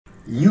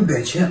You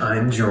betcha,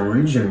 I'm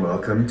George and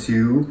welcome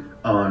to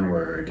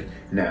Onward.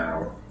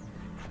 Now,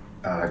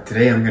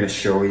 today I'm going to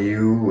show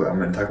you, I'm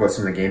going to talk about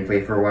some of the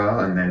gameplay for a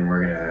while and then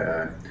we're going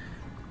to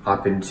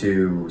hop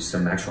into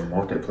some actual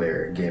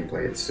multiplayer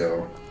gameplay.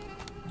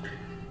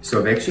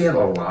 So they actually have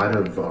a lot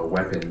of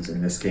weapons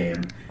in this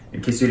game.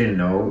 In case you didn't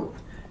know,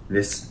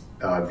 this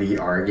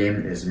VR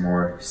game is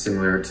more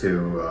similar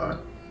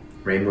to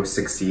Rainbow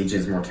Six Siege,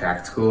 is more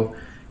tactical.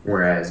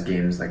 Whereas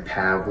games like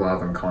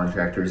Pavlov and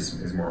Contractors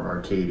is more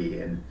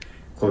arcadey and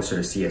closer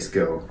to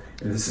CSGO.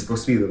 And this is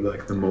supposed to be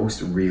like the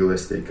most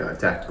realistic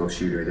tactical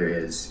shooter there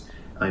is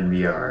on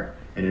VR.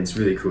 And it's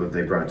really cool that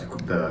they brought it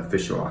to the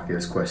official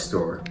Oculus Quest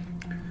store.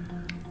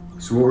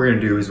 So what we're going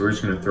to do is we're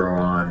just going to throw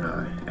on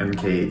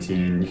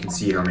MK18. You can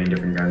see how many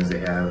different guns they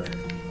have.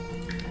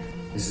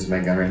 This is my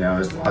gun right now.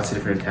 There's lots of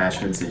different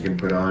attachments that you can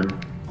put on,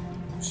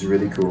 which is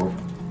really cool.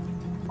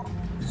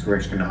 So we're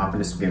just going to hop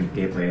into some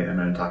gameplay and I'm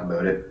going to talk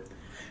about it.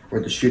 We're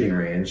at the shooting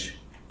range.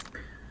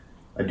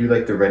 I do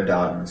like the red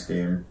dot in this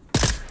game.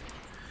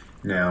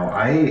 Now,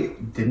 I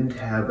didn't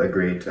have a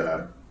great,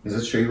 does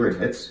this show you where it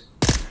hits?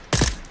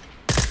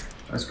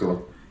 That's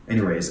cool.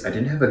 Anyways, I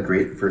didn't have a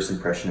great first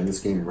impression of this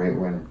game right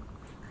when,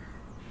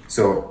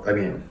 so, I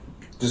mean,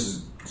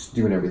 just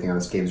doing everything on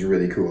this game is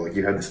really cool. Like,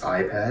 you have this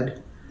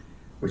iPad,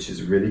 which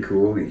is really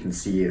cool. You can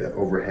see the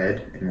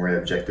overhead and where the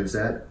objective's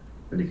at,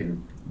 and you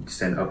can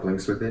send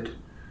uplinks with it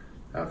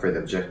for the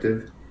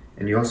objective.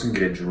 And you also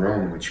get a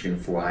drone which you can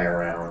fly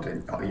around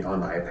and on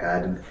the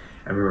iPad. And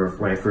I remember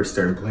when I first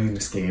started playing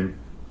this game,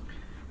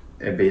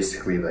 and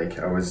basically like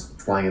I was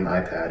flying on the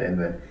iPad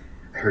and then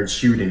I heard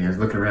shooting and I was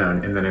looking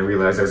around and then I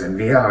realized I was in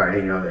VR,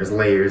 you know, there's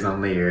layers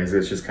on layers,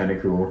 it's just kind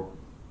of cool.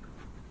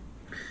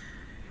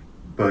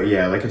 But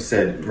yeah, like I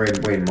said, right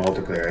away in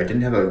multiplayer, I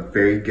didn't have a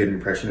very good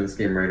impression of this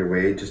game right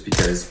away just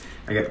because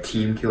I got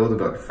team killed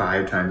about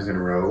 5 times in a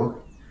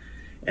row.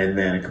 And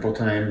then a couple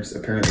times,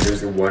 apparently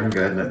there's one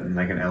gun,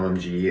 like an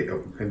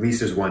LMG, at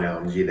least there's one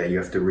LMG that you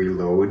have to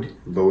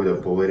load a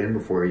bullet in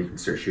before you can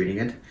start shooting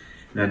it.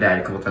 And I died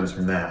a couple times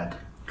from that.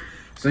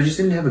 So I just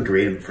didn't have a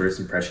great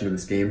first impression of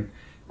this game,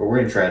 but we're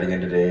gonna try it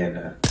again today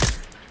and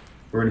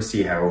we're gonna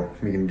see how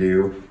we can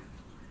do.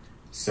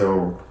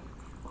 So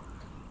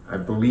I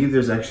believe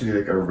there's actually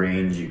like a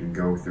range you can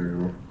go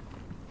through.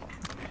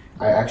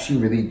 I actually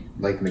really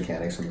like the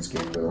mechanics on this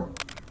game though.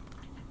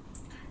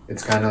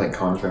 It's kind of like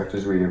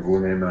Contractors where you have a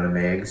limited amount of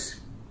mags.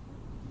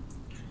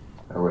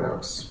 What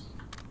else?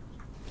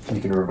 You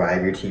can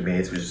revive your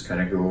teammates, which is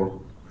kind of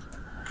cool.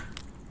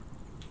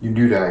 You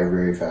do die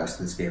very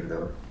fast in this game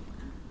though.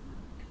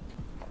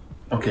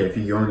 Okay, if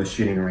you go in the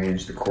shooting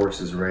range, the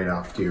course is right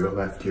off to your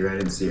left here. I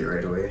didn't see it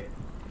right away.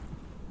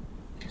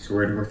 So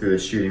we're gonna go through the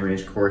shooting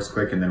range course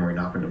quick and then we're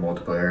gonna hop into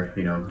multiplayer,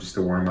 you know, just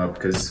to warm up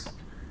because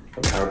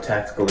of how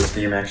tactical this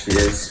game actually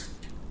is.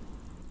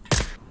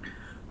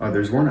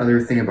 There's one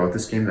other thing about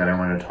this game that I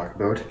want to talk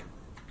about,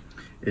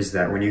 is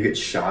that when you get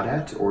shot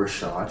at or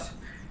shot,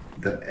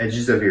 the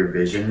edges of your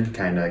vision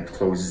kind of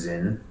closes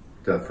in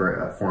for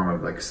a form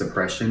of like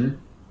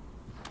suppression.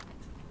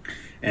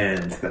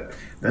 And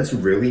that's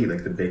really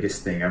like the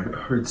biggest thing. I've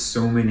heard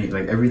so many,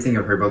 like everything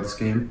I've heard about this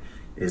game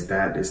is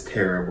that is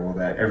terrible,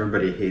 that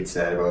everybody hates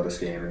that about this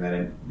game and that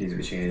it needs to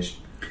be changed.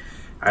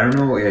 I don't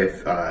know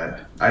if,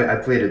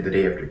 I played it the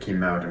day after it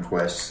came out in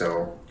Quest,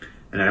 so,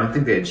 and I don't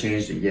think they had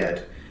changed it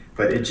yet.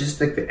 But it's just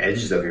like the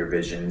edges of your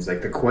visions.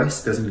 Like the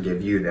Quest doesn't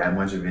give you that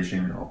much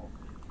vision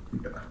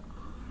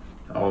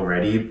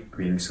already. I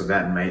mean, so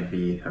that might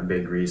be a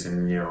big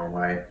reason, you know,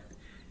 why.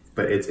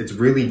 But it's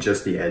really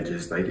just the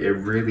edges. Like it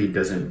really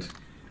doesn't,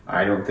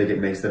 I don't think it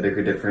makes that big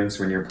a difference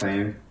when you're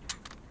playing.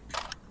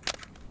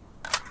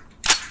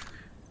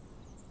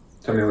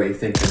 Tell me what you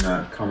think in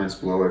the comments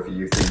below if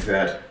you think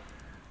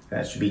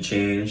that should be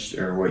changed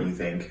or what you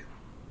think.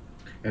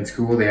 It's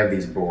cool, they have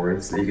these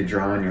boards that you can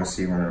draw and you'll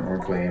see when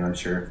we're playing, I'm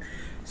sure.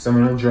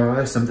 Someone will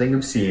draw something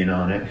obscene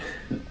on it.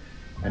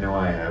 I know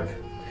I have.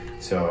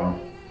 So,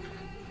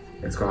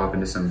 let's go hop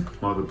into some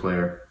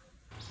multiplayer.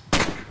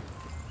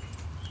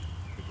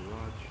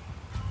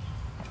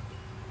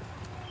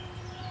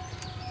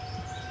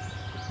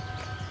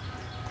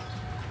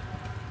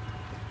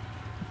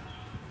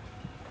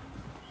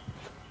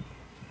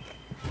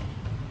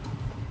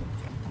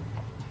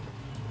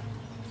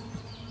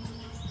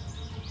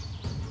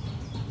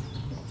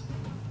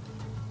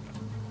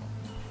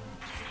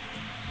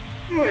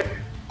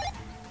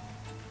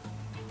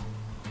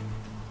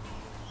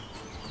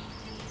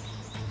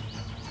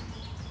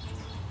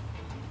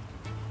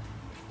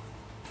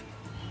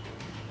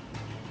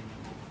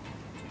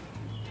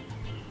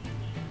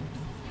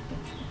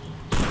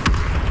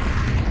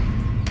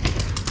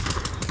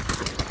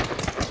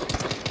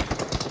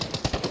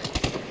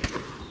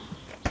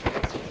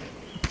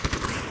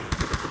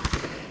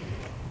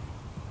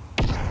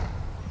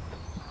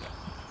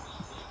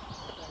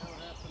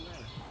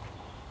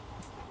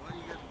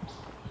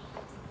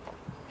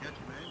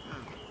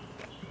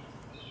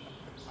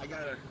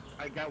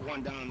 I got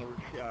one down on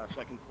the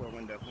second floor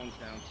window. One's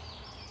down.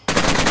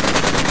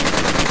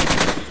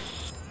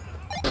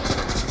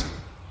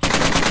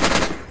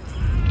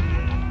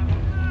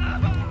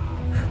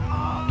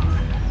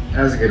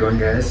 That was a good one,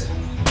 guys.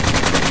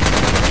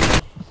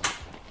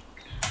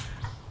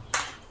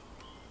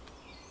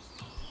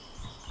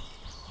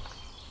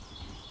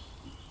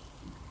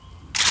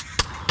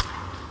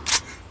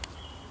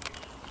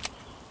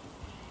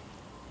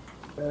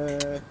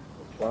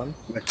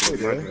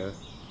 Which one?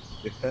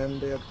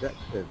 Defend the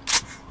objective.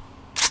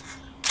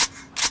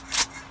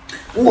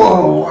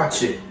 Whoa,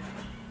 watch it.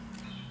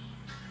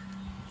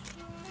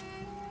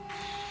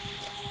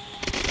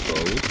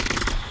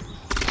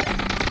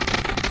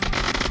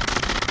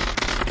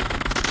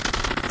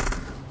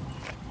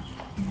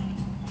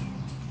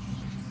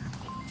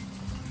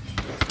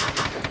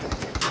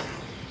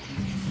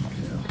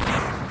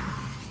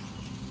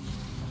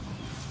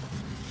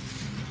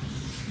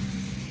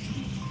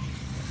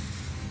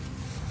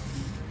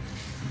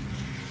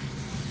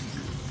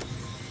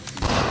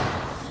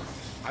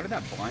 How did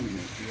that blind me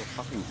through your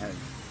fucking head?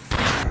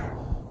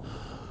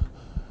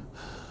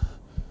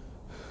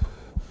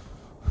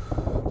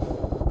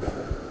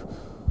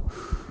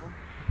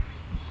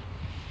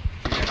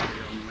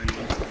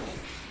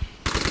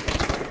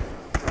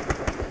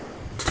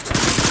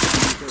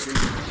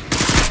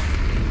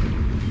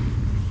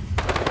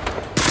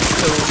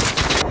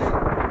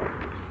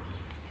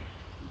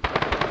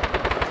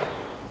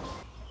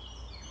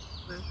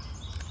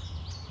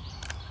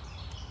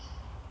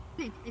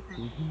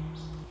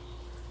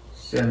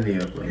 Send the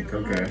uplink,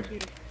 okay.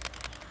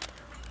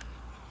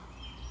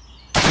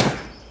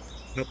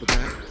 Help with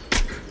that.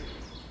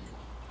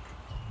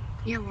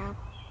 Yeah, well.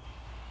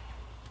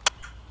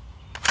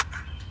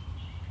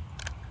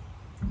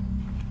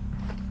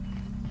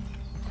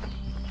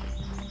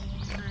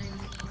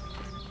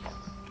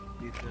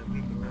 Need to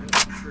meet the right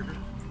trigger.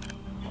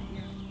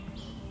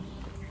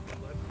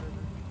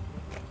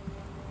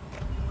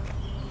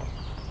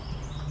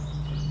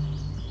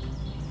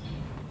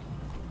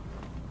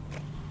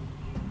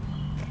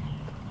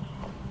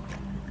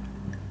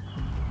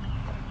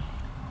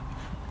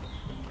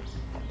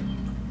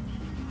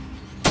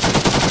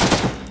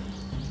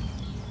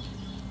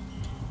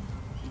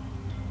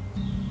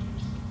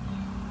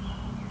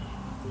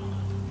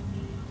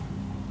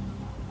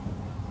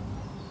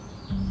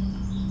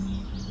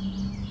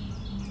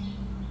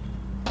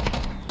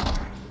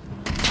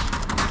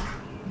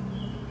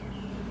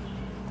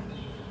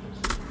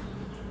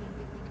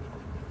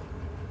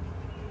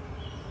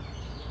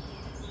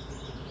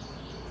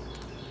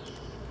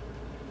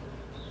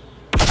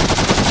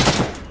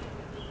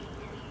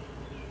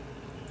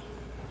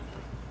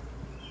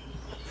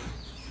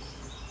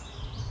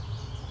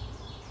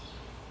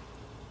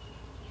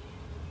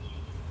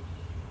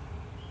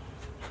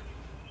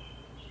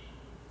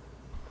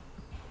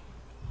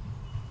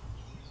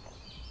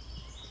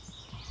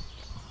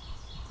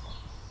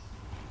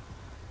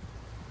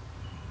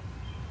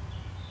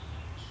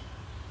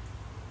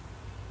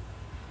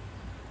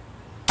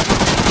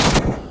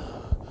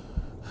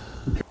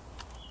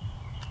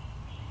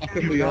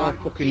 We are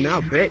fucking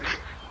now, bitch.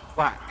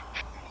 Black.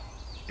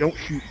 Don't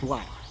shoot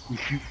black. We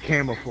shoot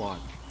camouflage.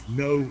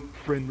 No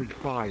friendly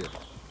fire.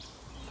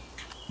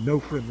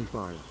 No friendly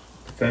fire.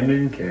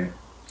 Defending? Okay.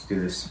 Let's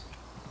do this.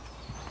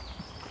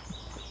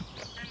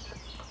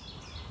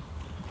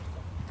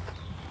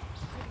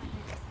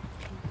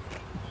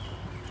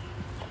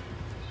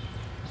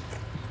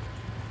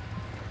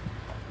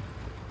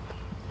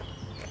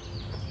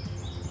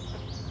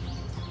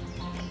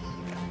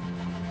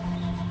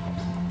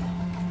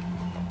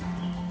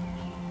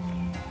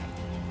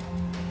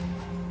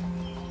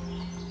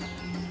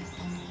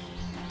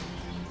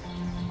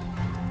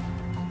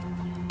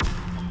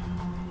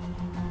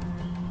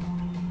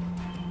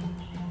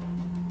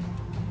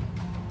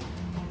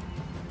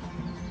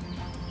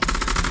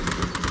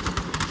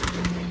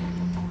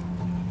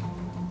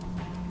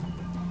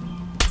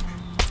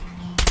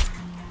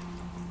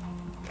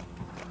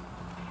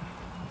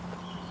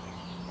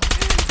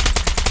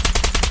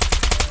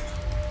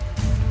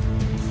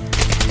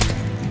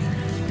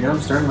 Yeah, I'm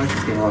starting to like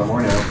this game a lot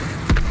more now.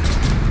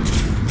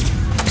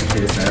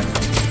 Appreciate it, man.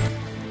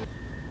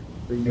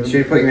 Make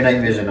sure you put your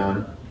night vision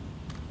on.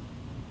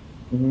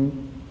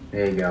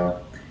 There you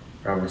go.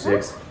 Bravo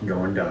 6,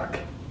 going dark.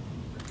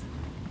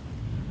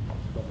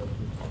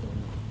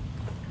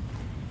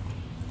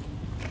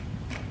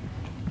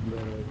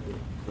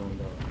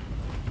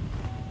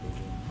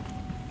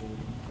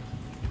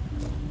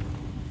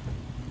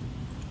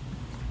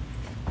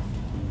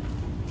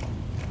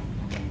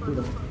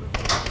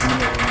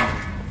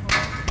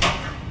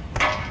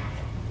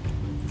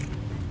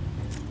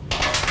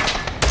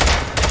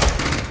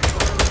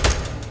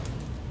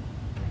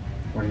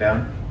 One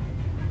down.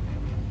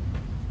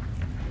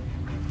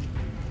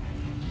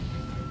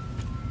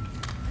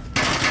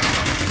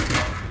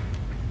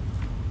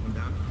 One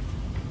down.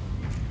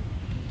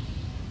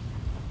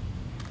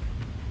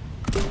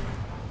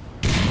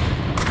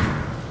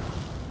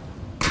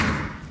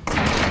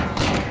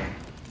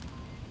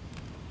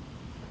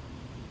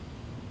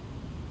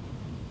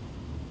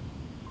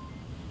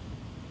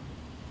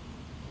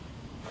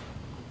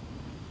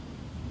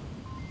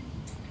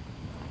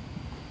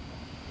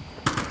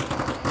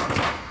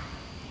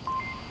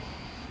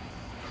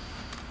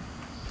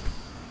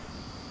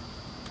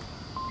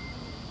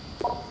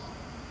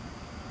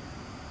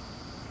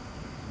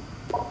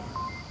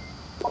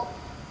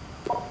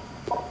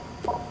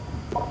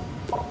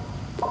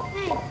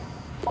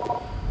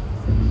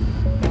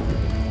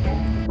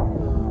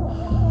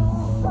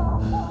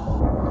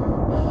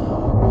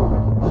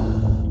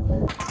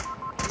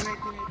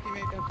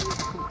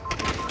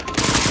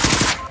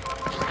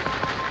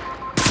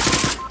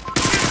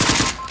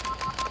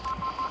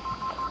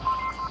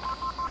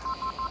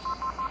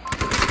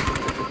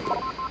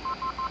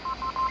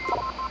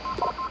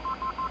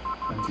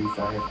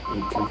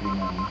 8239.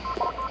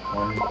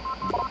 One.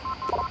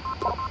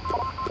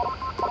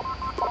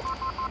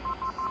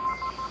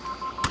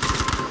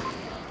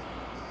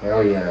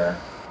 Hell yeah.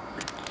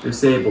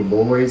 Disabled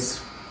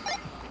boys.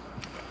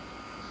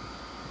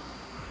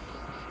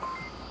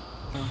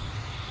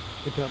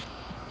 Good job.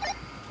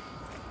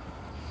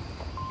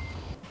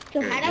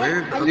 So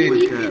how do you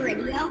use your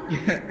radio?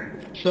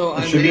 So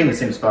It should be in the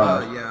same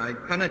spot. Yeah, I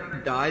kind of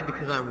died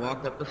because I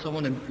walked up to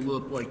someone and blew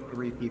up like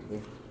 3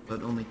 people,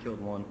 but only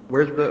killed 1.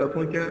 Where's the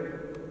uplink at?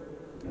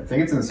 I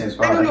think it's in the same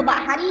spot. I don't know,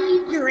 but how do you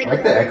use your I radio?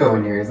 like the echo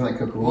in here, isn't that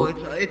cool?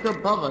 Well, it's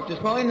above us. It's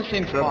probably in the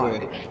same spot.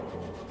 Subway.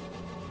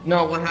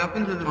 No, what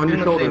happens is it's On your in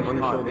the shoulder, same on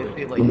your spot. shoulder. They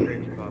see like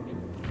strange spots.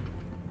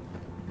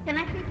 Can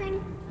I say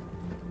things?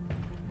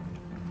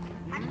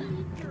 How do you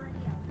use your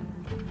radio?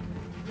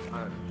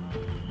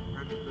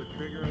 Press the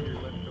trigger on your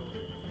left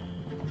shoulder.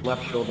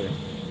 Left shoulder.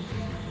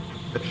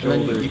 Left And then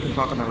shoulder. you can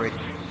talk on the right.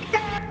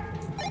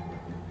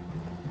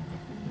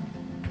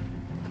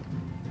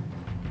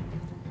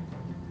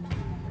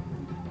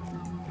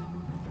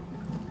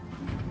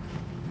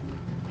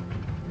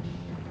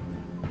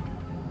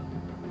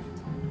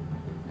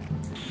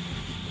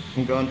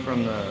 I'm going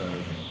from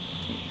the...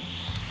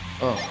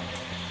 Oh.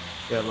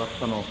 Yeah, left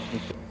tunnel.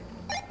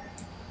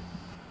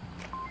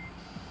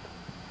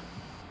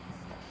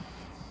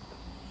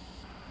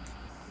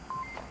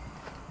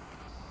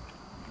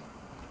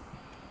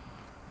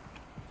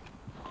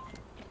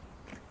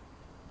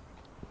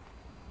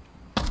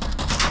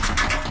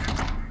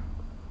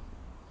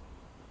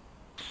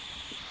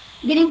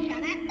 Getting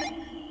shot at?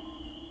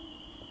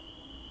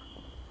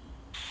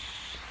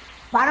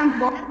 Bottom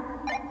floor.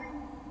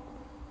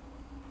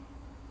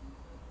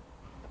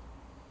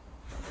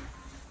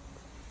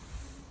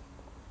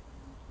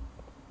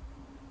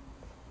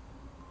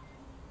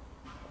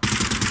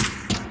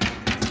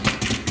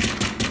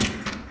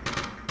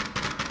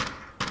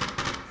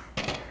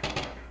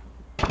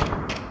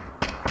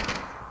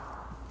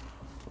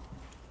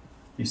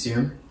 You see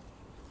him?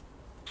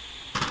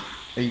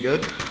 Are you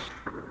good?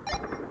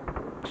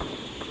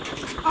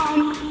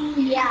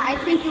 Yeah, I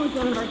think it was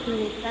one of our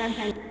teammates, but I'm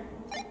fine.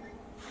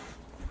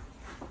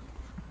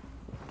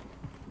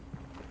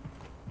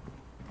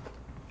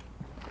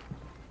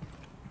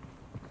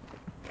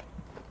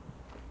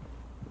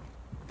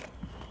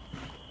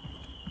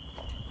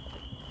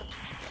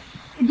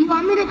 Do you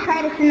want me to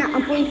try to send that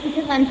uplink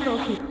because I'm so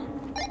confused?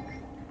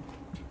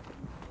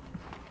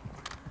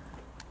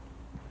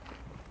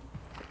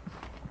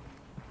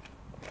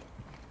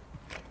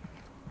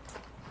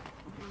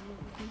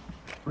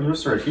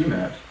 Where's our team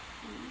at?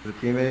 Was it a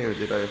teammate, or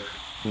did I...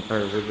 Or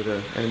was it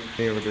an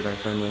enemy, or did I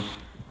friendly?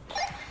 I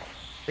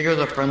think it was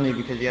a friendly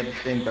because he had the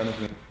same gun as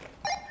me.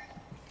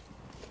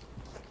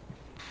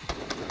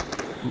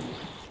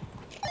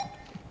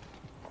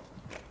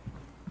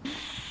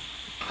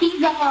 See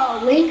the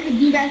link? Do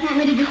you guys want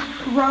me to just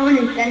throw in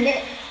and send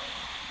it?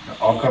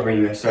 I'll cover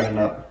you setting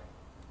up.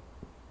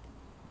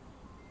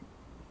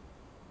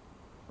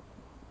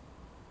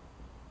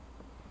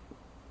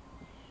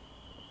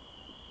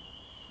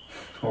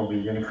 Oh,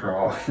 you're gonna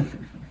crawl.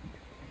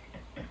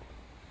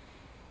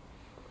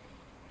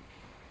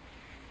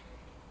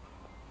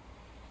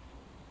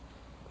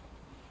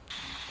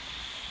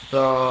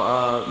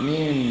 So, me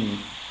and...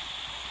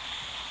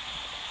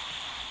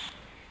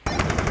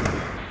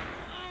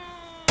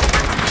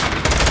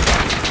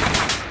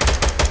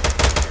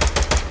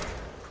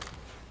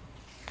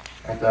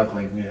 At the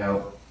uplink, need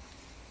help.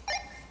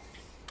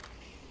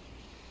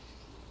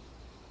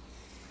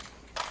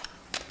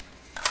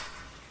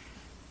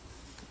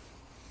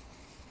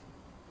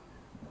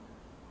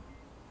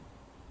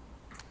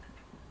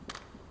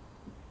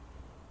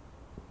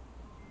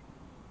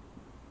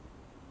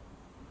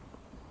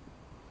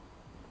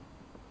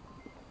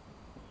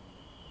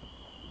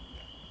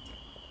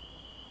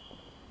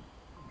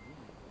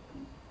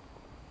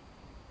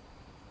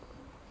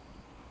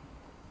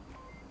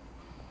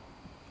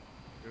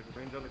 There's a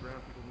range on the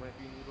ground, people might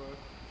be nearby.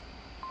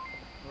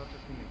 Oh, that's a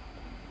teammate.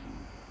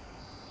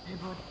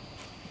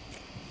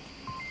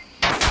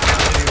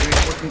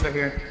 Reinforcements are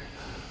here.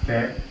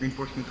 Okay,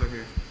 Reinforcements are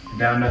here.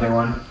 down another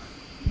one.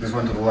 There's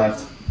one to the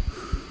left.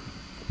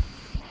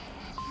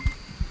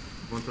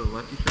 One to the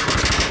left, you said?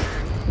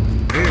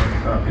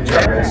 Oh, good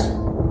job, guys.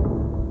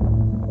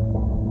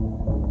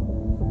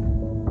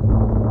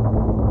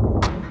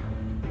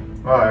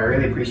 Oh, I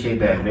really appreciate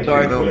that victory.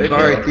 Sorry,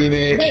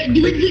 teammate. Wait, do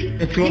you...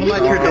 It's one of my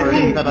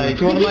traditions that I...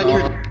 It's one of my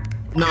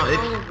No,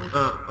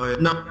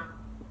 it's... No.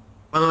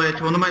 By the way,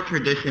 it's one of my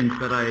traditions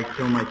that I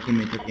kill my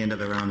teammates at the end of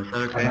the round. Is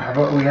that okay? How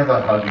about we have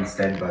a hug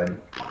instead,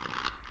 bud?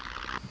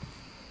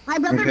 My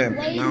brother Okay,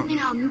 plays no.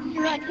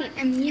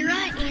 in Mira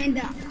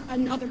and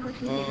another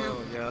person came out.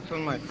 Oh, yeah, that's what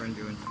my friend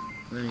doing.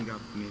 And then he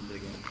got muted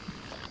again.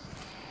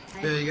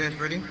 So, you guys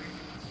ready?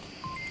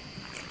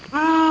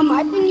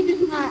 I think you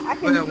just I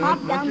can Oh, yeah, pop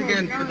down once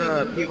again, to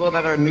the people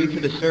that are new to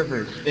the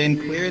server, stand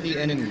clear of the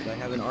enemies. I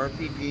have an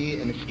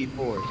RPG and a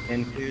C4.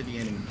 Stand clear of the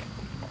enemies.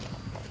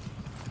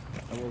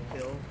 I will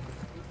kill.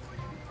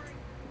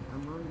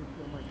 I'm going to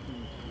kill my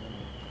team.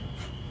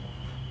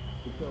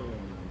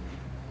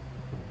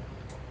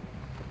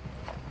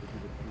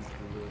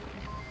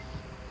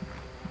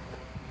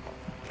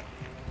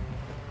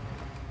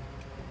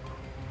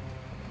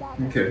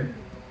 Okay.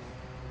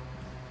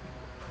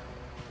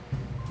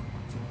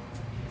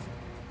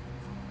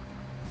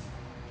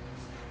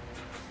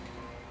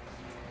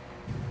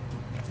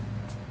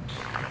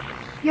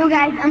 Yo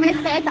guys, I'm gonna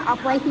stay at the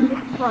uplink and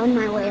just run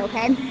my way,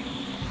 okay?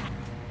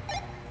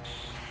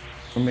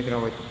 I'm making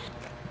our way.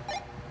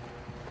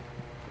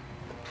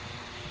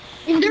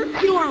 Is there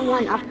 2 or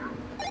 1 up?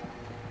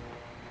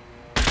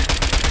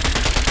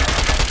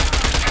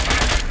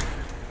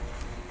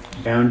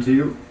 Down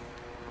to.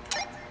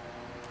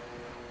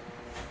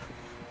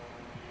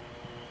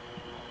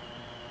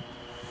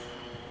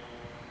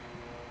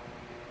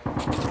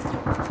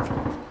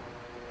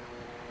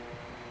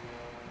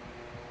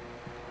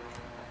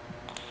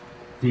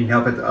 Need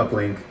help at the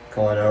uplink.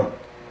 Pull it out.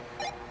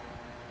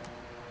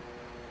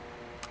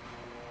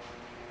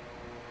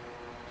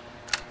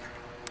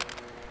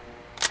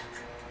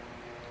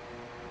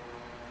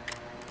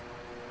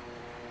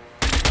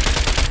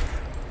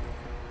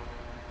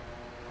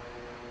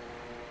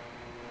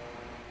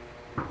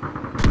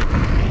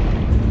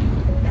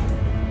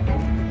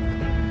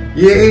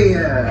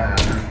 Yeah!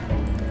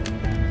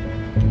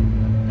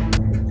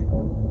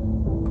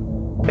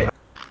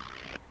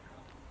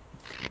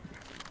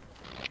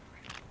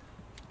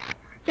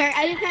 Sorry,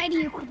 I just had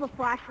to equip a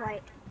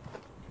flashlight.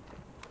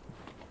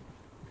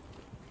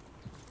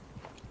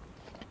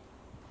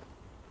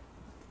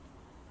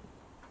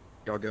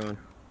 Y'all going?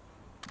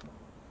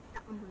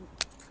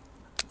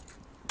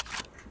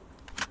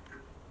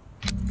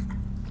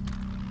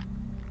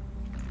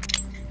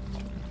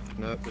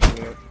 Nope,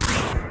 nope.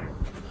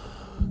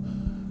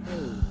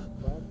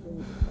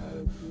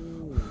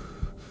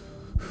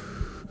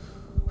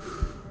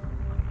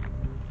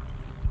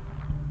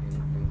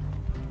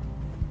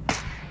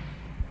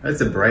 That's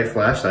a bright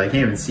flashlight. I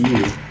can't even see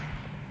you.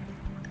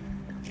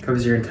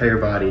 Covers your entire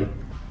body.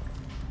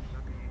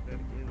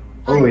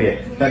 Oh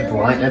yeah, that's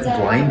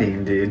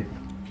blinding, dude.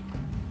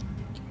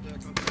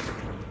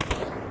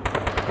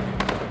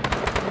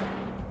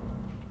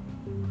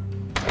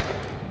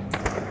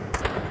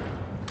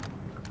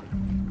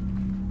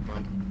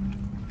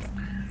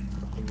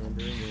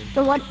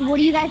 So what do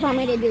you guys want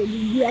me to do? Do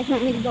you guys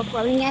want me to go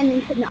floating again?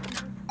 And said no.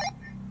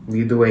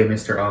 Lead the way,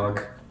 Mr.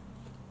 Og.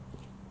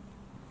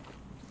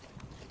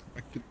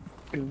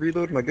 I could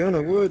reload my gun, I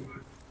would.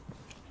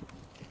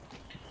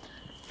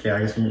 Okay, I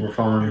guess we're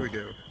following Here we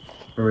go.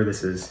 where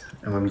this is.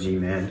 LMG,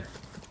 man.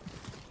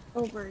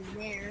 Over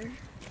there.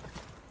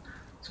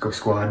 Let's go,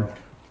 squad.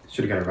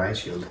 Should've got a riot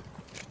shield.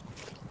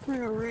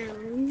 Turn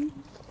around.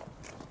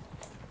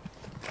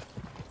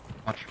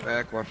 Watch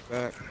back, watch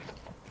back.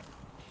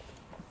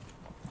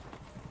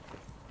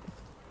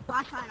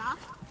 Flashlight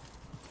off.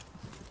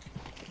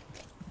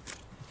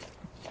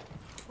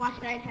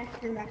 Flashlight has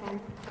to turn back on.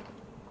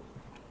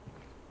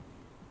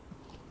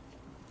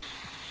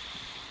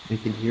 They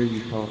can hear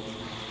you talk.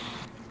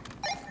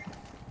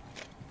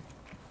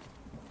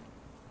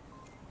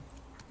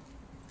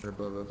 They're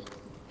above us.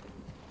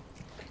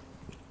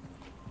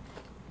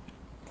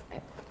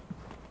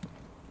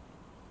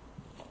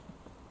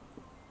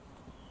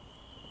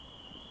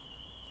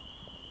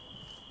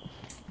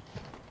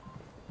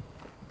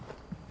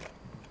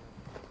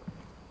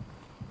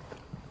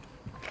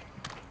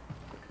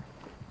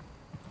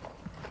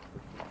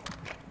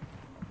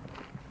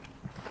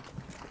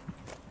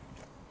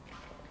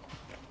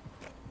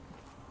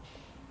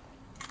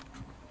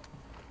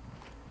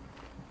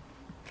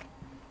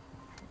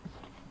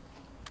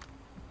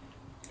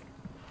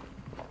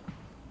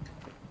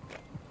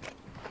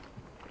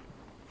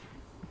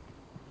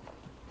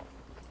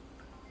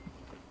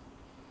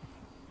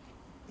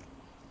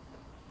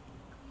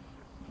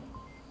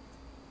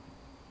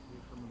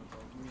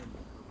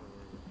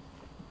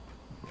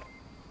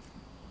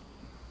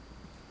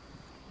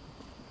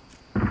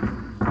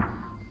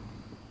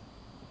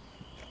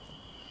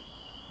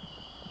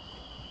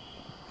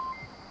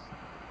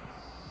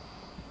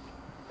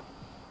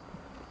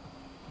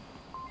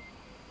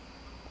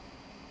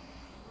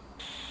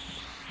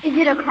 Is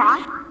it a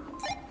cross?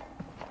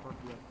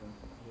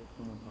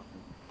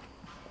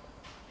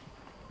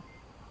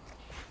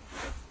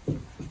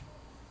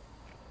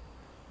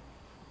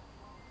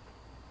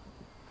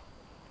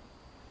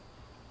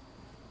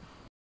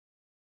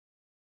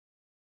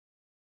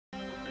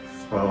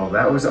 Well,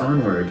 that was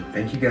Onward.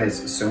 Thank you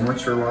guys so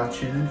much for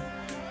watching.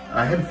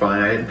 I had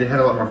fun. I had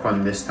a lot more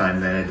fun this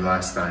time than I did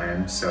last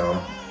time.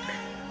 So,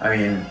 I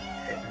mean,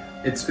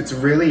 it's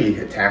really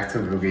a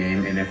tactical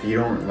game, and if you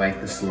don't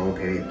like the slow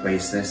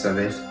pacedness of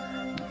it,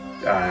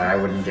 I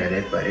wouldn't get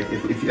it. But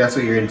if that's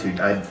what you're into,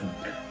 I'd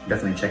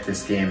definitely check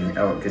this game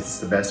out because it's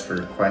the best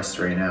for Quest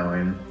right now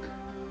and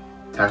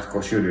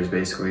tactical shooters,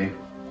 basically.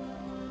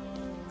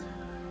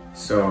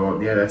 So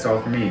yeah, that's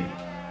all for me.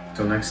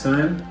 Until next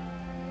time,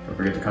 don't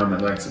forget to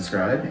comment, like,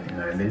 subscribe,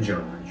 and I've been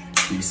George.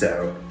 Peace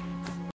out.